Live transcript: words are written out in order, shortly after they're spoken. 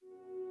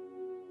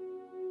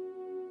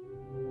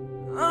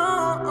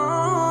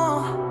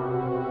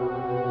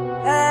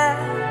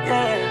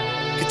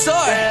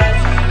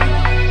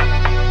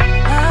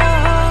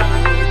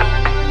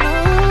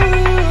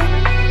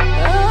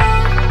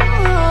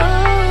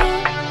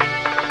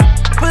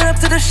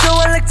the show,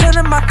 I like 10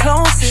 of my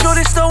closest.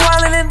 Shorty still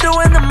wildin' and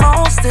doing the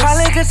most.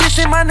 Probably cause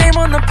she see my name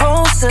on the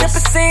posters.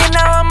 Never seen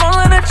now I'm all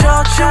in a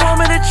joke. She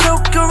want me to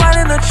choke her, right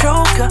in the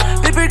choker.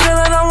 Baby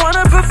girl, I don't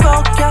wanna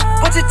provoke ya.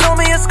 What you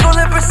told me is cool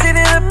and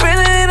proceeding to bring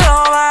it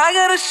over. I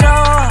gotta show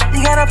her.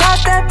 You gotta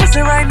pop that pussy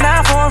right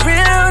now for a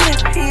real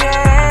nigga,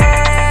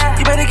 yeah.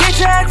 You better get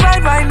your act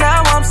right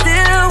now, I'm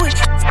still with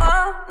you.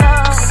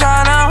 So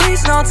now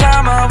waste no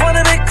time, I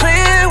wanna be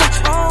clear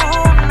with you.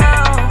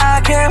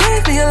 I can't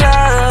wait for your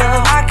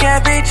love, I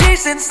can't be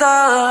chasing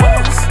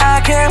stars.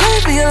 I can't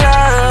wait for your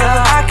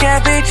love, I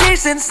can't be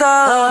chasing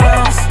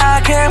stars.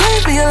 I can't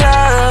wait for your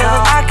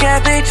love, I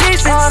can't be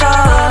chasing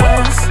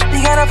stars.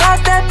 You gotta pop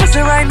that pussy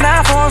right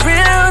now for a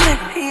real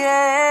nigga,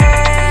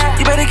 yeah.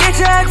 You better get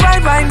your act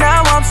right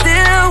now, I'm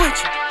still with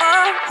you.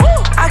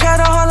 I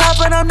got a whole lot,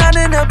 but I'm not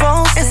in the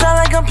bones. It's not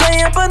like I'm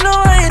playing, but no,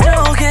 I ain't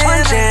joking.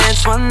 One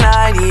chance, one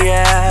night,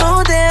 yeah.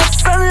 No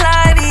dance,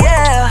 sunlight,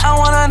 yeah. I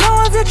wanna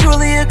know if you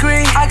truly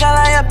agree. I got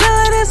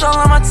liabilities all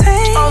on my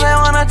team. All they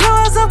wanna do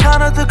is some kind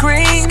of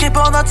degree. Skip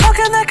all the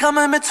talking that come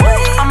in between.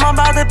 I'm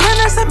about the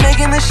business and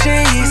making the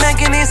sheets.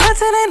 Making these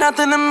hits, it ain't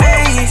nothing to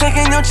me.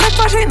 Taking your chick,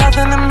 but she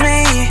nothing to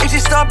me. If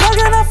she start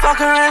bugging, I fuck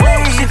her and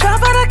leave. She fell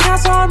for the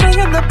count, so I'm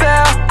ringing the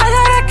bell. I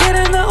gotta get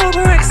in the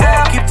Uber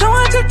XL. Keep doing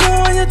what you're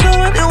doing, you're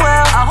doing it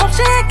well. I hope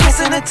she ain't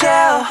kissing the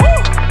tail.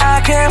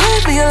 I can't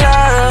wait for your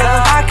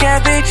love, I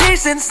can't be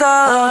chasing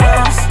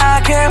stars.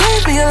 I can't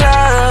wait for your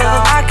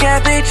love, I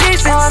can't be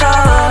chasing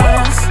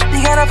stars.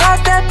 You gotta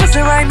pop that pussy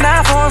right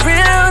now for a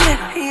real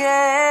nigga,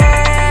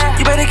 yeah.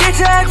 You better get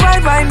your act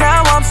right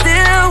now, I'm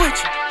still with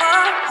you.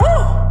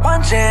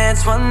 One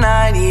chance, one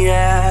night,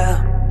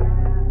 yeah.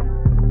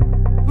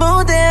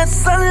 Moon dance,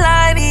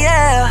 sunlight,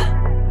 yeah.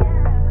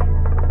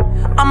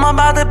 I'm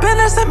about the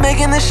business and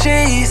making the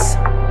sheets.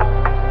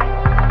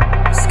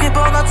 Skip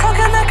all the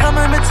talking that come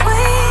in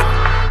between.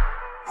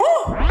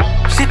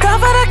 She down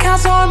for the count,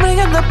 so I'm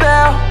ringing the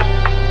bell.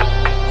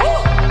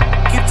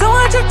 Keep doing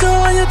what you're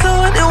doing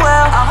it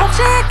well. I hope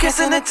she ain't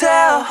kissing the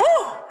tail.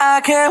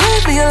 I can't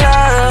wait for your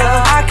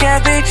love, I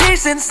can't be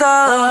chasing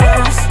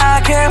stars.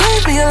 I can't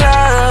wait for your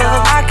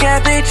love, I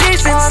can't be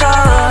chasing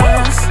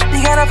stars.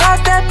 You gotta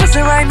pop that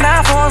pussy right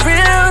now for a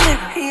real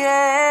nigga,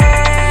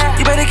 yeah.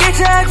 You better get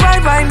your act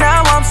right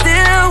now, I'm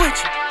still with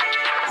you.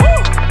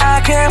 I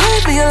can't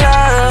wait for your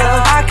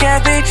love, I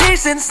can't be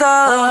chasing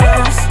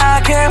stars. I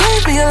can't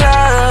wait for your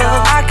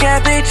love, I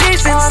can't be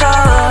chasing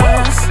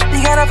stars.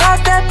 You gotta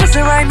pop that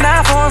pussy right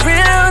now for a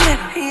real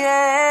nigga,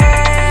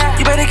 yeah.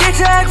 You better get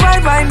your act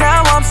right now.